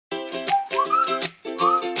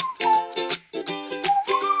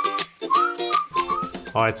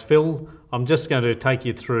Hi, it's Phil. I'm just going to take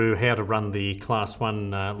you through how to run the Class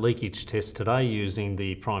 1 leakage test today using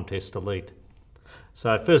the Prime Test Elite.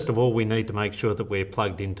 So first of all, we need to make sure that we're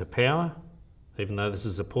plugged into power. Even though this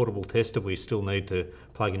is a portable tester, we still need to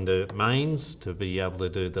plug into mains to be able to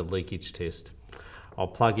do the leakage test. I'll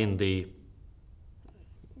plug in the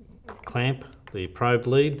clamp, the probe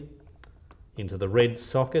lead, into the red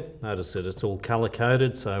socket. Notice that it's all colour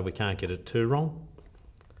coded so we can't get it too wrong.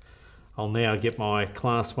 I'll now get my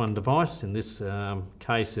Class 1 device, in this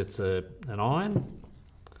case it's an iron,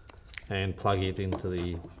 and plug it into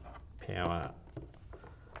the power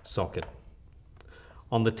socket.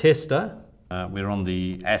 On the tester, we're on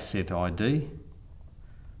the asset ID.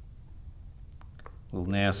 We'll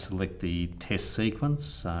now select the test sequence,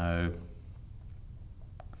 so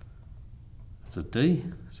it's a D,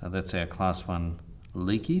 so that's our Class 1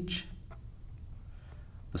 leakage.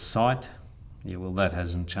 The site, yeah, well, that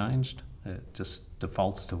hasn't changed. It just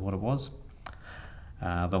defaults to what it was.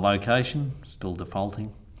 The location, still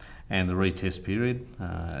defaulting. And the retest period,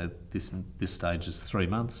 at this stage is 3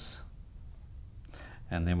 months.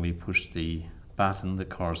 And then we push the button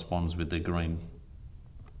that corresponds with the green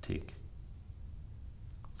tick.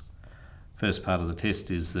 First part of the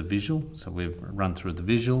test is the visual. So we've run through the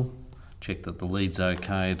visual, checked that the lead's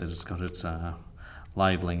okay, that it's got its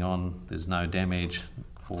labelling on, there's no damage,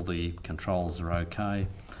 all the controls are okay,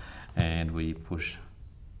 and we push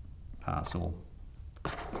pass all.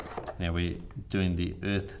 Now we're doing the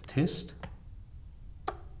earth test.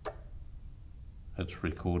 It's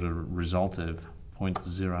recorded a result of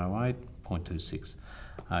 0.08, 0.26.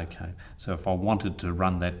 Okay, so if I wanted to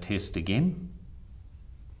run that test again,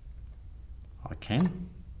 I can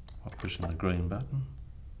by pushing the green button.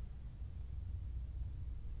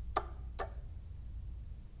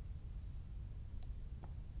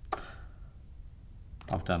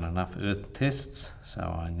 I've done enough earth tests, so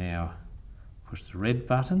I now push the red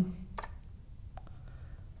button.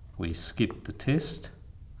 We skip the test,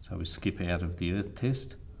 so we skip out of the earth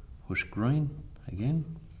test, push green again,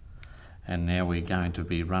 and now we're going to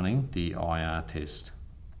be running the IR test.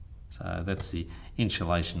 So that's the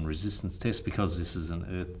insulation resistance test. Because this is an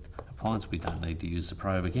earth appliance, we don't need to use the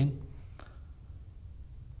probe again,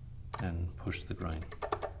 and push the green.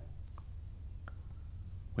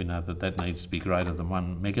 We know that that needs to be greater than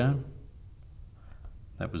 1 megohm.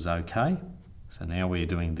 That was okay. So now we're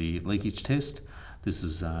doing the leakage test. This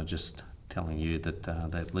is just telling you that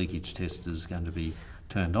that leakage test is going to be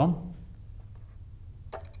turned on.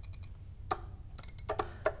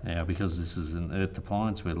 Now, because this is an earth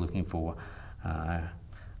appliance, we're looking for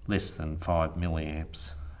less than 5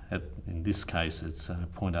 milliamps. In this case, it's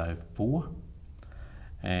 0.04.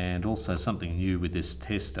 And also something new with this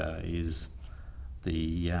tester is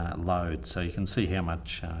the load, so you can see how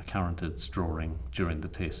much current it's drawing during the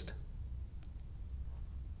test.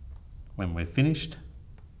 When we're finished,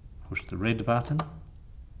 push the red button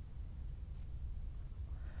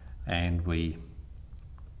and we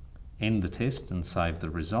end the test and save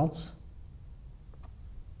the results.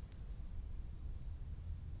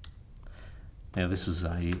 Now this is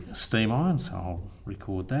a steam iron, so I'll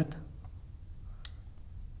record that.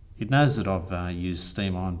 It knows that I've used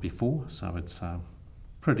steam iron before, so it's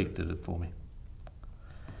predicted it for me.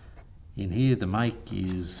 In here the make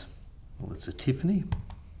is, well, it's a Tiffany,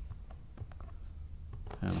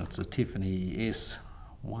 and it's a Tiffany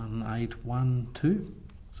S1812,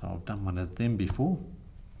 so I've done one of them before.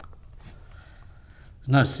 There's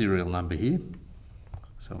no serial number here,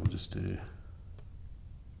 so I'll just do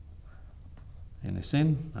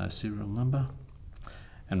NSN, no serial number,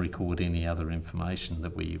 and record any other information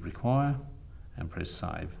that we require and press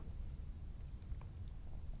save.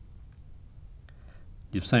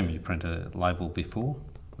 You've seen me print a label before,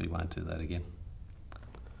 we won't do that again.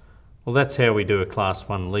 Well, that's how we do a Class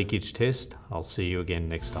 1 leakage test. I'll see you again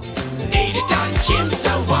next time. Need it done, Jim's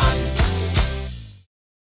the one.